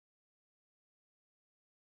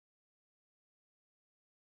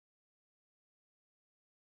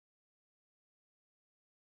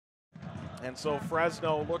And so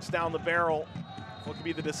Fresno looks down the barrel. What could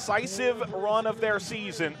be the decisive run of their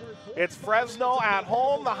season. It's Fresno at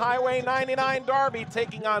home, the Highway 99 Derby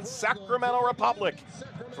taking on Sacramento Republic.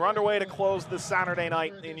 We're underway to close this Saturday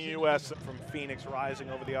night in the U.S. from Phoenix Rising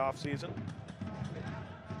over the offseason.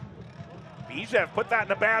 Bijev put that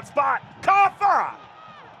in a bad spot. Caffa!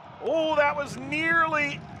 Oh, that was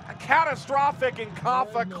nearly catastrophic, and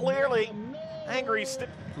Caffa clearly angry.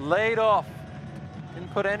 Laid off.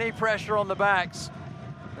 Didn't put any pressure on the backs.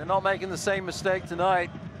 They're not making the same mistake tonight.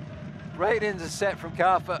 Great intercept from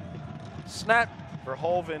Caffa. Snap.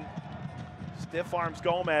 Verhoeven stiff arms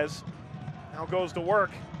Gomez. Now goes to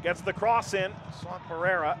work. Gets the cross in. Sought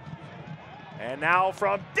Barrera. And now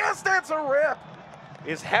from distance, a rip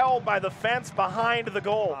is held by the fence behind the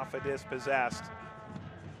goal. Caffa dispossessed.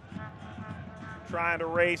 Trying to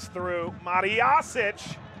race through.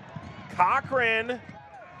 Mariasic. Cochran.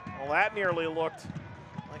 Well, that nearly looked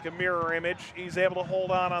like a mirror image. He's able to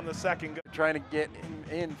hold on the second. Trying to get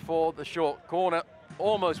in for the short corner.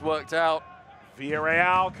 Almost worked out.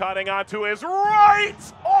 Villarreal cutting onto his right.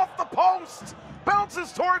 Off the post.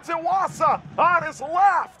 Bounces towards Iwasa on his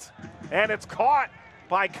left. And it's caught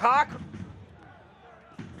by Cochran.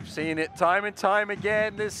 We've seen it time and time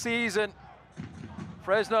again this season.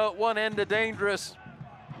 Fresno at one end are dangerous.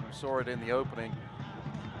 We saw it in the opening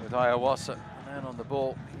with Iwasa. And then on the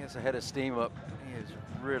ball, he gets a head of steam up. He is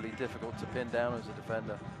really difficult to pin down as a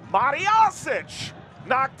defender. Mariasic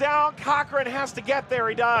knocked down. Cochran has to get there.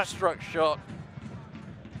 He does. Struck shot.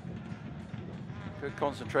 Good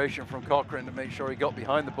concentration from Cochran to make sure he got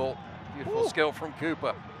behind the ball. Beautiful skill from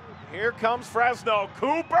Cooper. Here comes Fresno.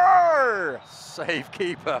 Cooper! Save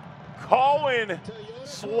keeper. Cohen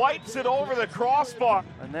swipes it over the crossbar.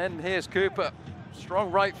 And then here's Cooper.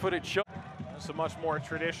 Strong right-footed shot. It's a much more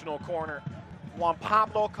traditional corner. Juan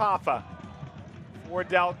Pablo Caffa. For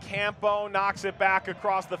Del Campo, knocks it back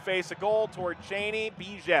across the face of goal toward Cheney.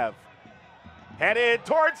 Bijev headed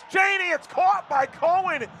towards Cheney. It's caught by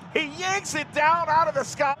Cohen. He yanks it down out of the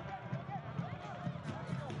sky.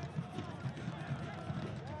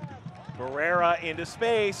 Barrera into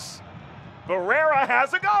space. Barrera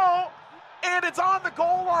has a goal, and it's on the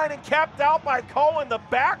goal line and kept out by Cohen. The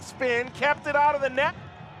backspin kept it out of the net.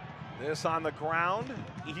 This on the ground.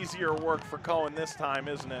 Easier work for Cohen this time,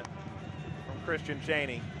 isn't it? From Christian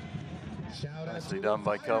Cheney. Nicely done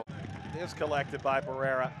by Cohen. Is collected by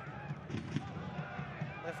Barrera.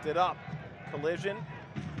 Lifted up. Collision.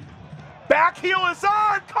 Back heel is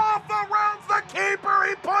on. Caffa rounds the keeper.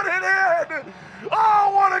 He put it in.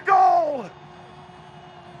 Oh, what a goal!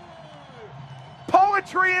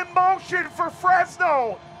 Poetry in motion for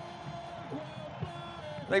Fresno.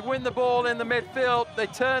 They win the ball in the midfield. They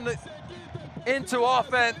turn it into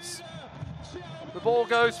offense. The ball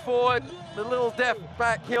goes forward. The little deft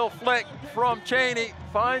back heel flick from Cheney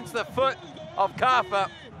finds the foot of Caffa.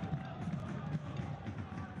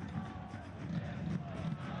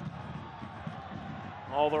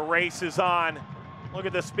 Oh, the race is on. Look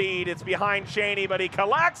at the speed. It's behind Cheney, but he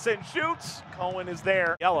collects and shoots. Cohen is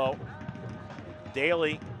there. Yellow.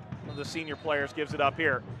 Daly, one of the senior players, gives it up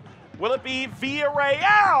here. Will it be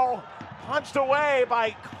Villarreal? Punched away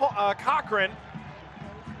by Cochran.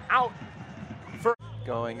 Out for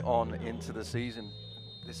going on into the season.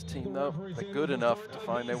 This team, though, they're good enough to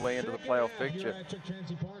find their way into the playoff picture.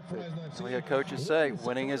 So we hear coaches say,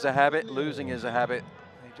 winning is a habit, losing is a habit.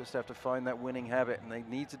 They just have to find that winning habit, and they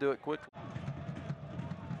need to do it quickly.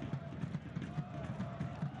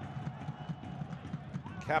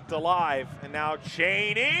 kept alive, and now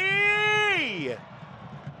Cheney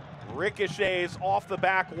ricochets off the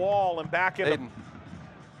back wall and back in.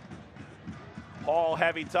 Paul,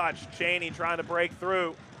 heavy touch. Cheney trying to break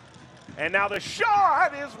through, and now the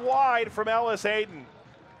shot is wide from Ellis Hayden.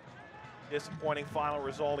 Disappointing final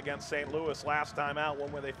result against St. Louis last time out,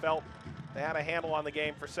 one where they felt they had a handle on the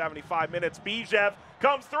game for 75 minutes. Bijev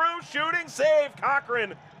comes through, shooting, save.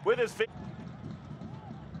 Cochran with his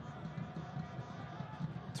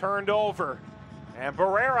turned over, and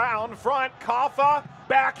Barrera out in front. Caffa,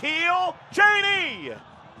 back heel, Cheney.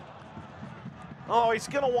 Oh, he's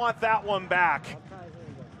gonna want that one back.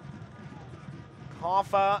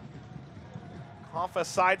 Caffa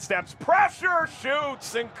sidesteps, pressure,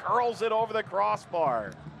 shoots, and curls it over the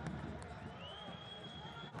crossbar.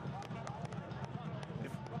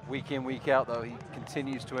 Week in, week out, though, he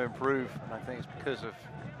continues to improve, and I think it's because of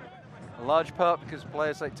a large part because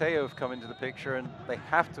players like Tayou have come into the picture, and they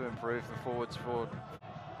have to improve the forwards forward.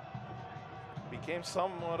 Became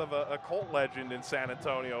somewhat of a cult legend in San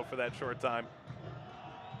Antonio for that short time.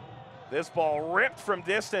 This ball ripped from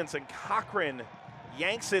distance, and Cochran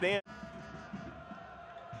yanks it in.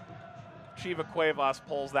 Chiva Cuevas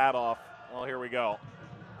pulls that off. Well, here we go.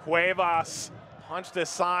 Cuevas punched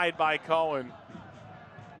aside by Cohen.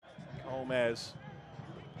 Gomez,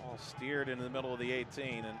 ball steered into the middle of the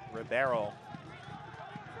 18, and Ribeiro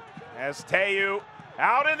has Tayou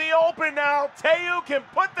out in the open now. Tayou can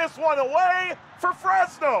put this one away for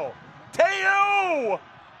Fresno. Tayou!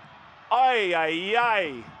 Ay, ay,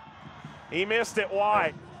 ay. He missed it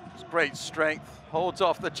wide. It's great strength, holds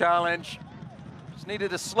off the challenge. Just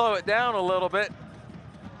needed to slow it down a little bit.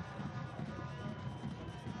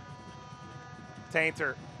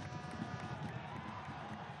 Tainter.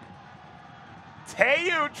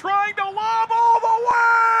 Tayou trying to lob all the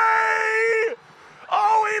way!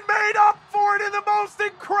 Oh, he made up for it in the most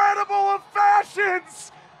incredible of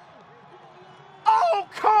fashions! Oh,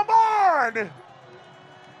 come on!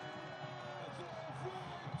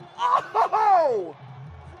 Oh!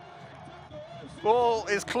 Ball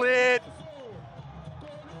is cleared.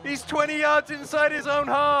 He's 20 yards inside his own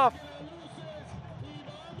half.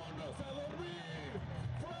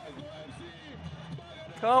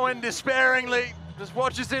 Cohen despairingly just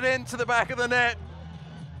watches it into the back of the net.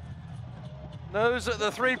 Knows that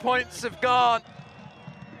the 3 points have gone.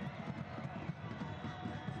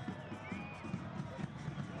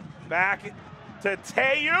 Back to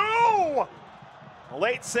Tayou! A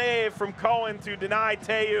late save from Cohen to deny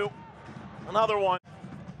Tayou. Another one.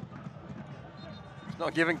 He's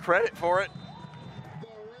not giving credit for it.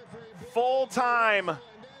 Full time.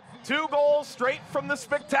 2 goals straight from the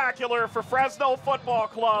spectacular for Fresno Football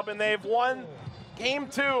Club, and they've won Game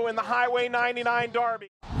 2 in the Highway 99 Derby.